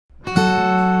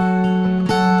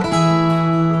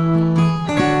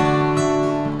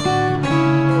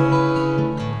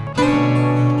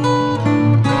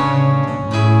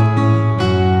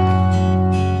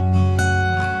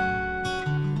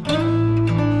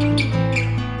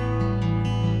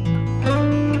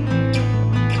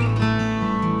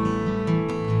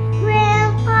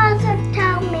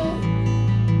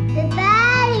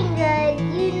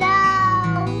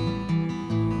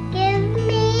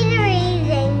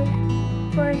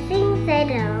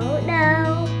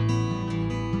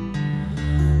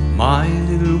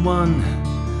one,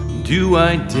 do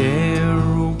I dare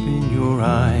open your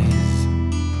eyes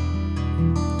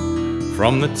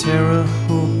from the terror,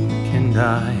 hope can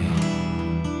die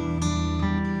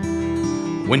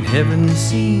when heaven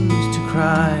seems to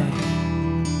cry?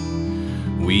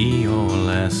 We all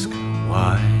ask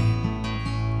why.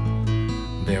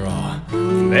 There are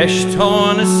flesh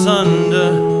torn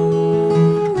asunder,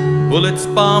 bullets,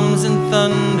 bombs, and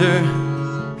thunder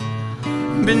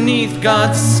beneath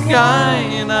God's sky,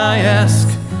 and I ask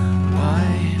why.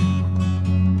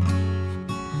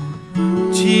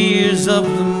 Tears of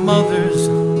the mothers,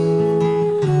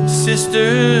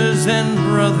 sisters, and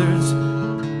brothers,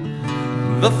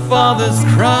 the fathers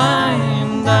cry,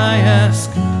 and I ask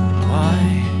why.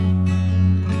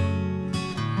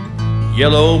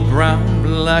 Yellow, brown,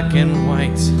 black, and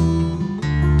white,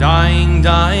 dying,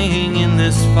 dying in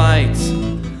this fight,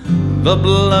 the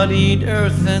bloodied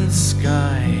earth and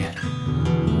sky.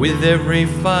 With every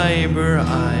fiber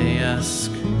I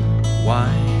ask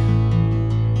why.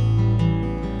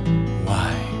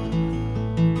 Why?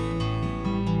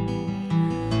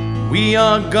 We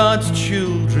are God's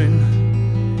children,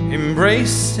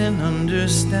 embrace and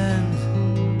understand.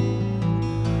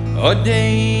 A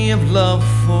day of love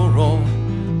for all,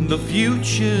 the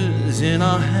future's in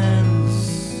our hands.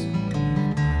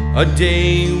 A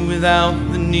day without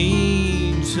the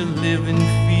need to live in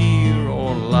fear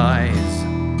or lies,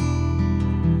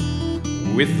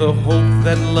 with the hope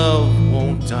that love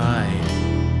won't die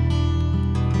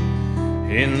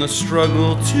in the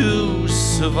struggle to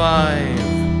survive.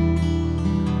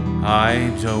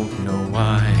 I don't know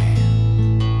why.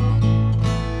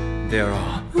 There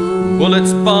are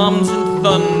bullets, bombs, and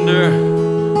thunder,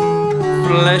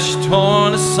 flesh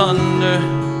torn asunder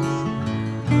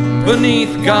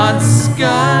beneath God's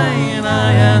sky, and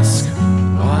I ask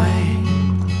why.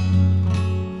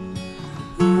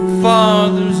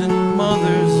 Fathers and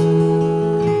mothers,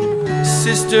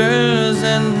 sisters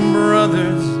and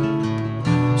brothers,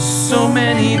 so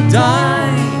many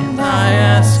die, and I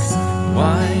ask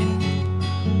why.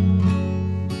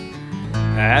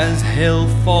 As hell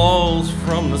falls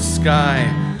from the sky,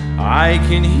 I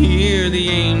can hear the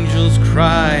angels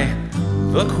cry.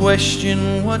 The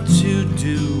question what to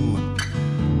do,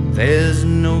 there's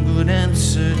no good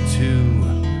answer to.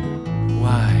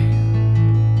 Why?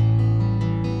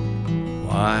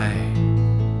 Why?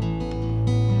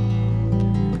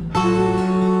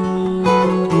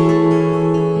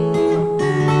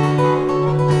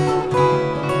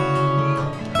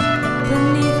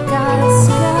 Beneath God's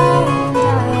sky, and I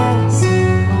ask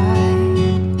why.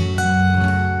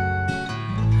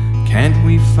 Can't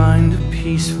we find a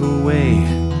peaceful way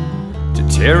to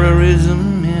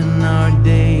terrorism in our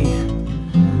day?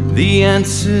 The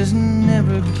answer's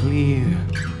never clear.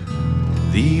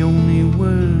 The only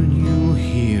word you'll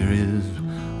hear is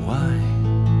why.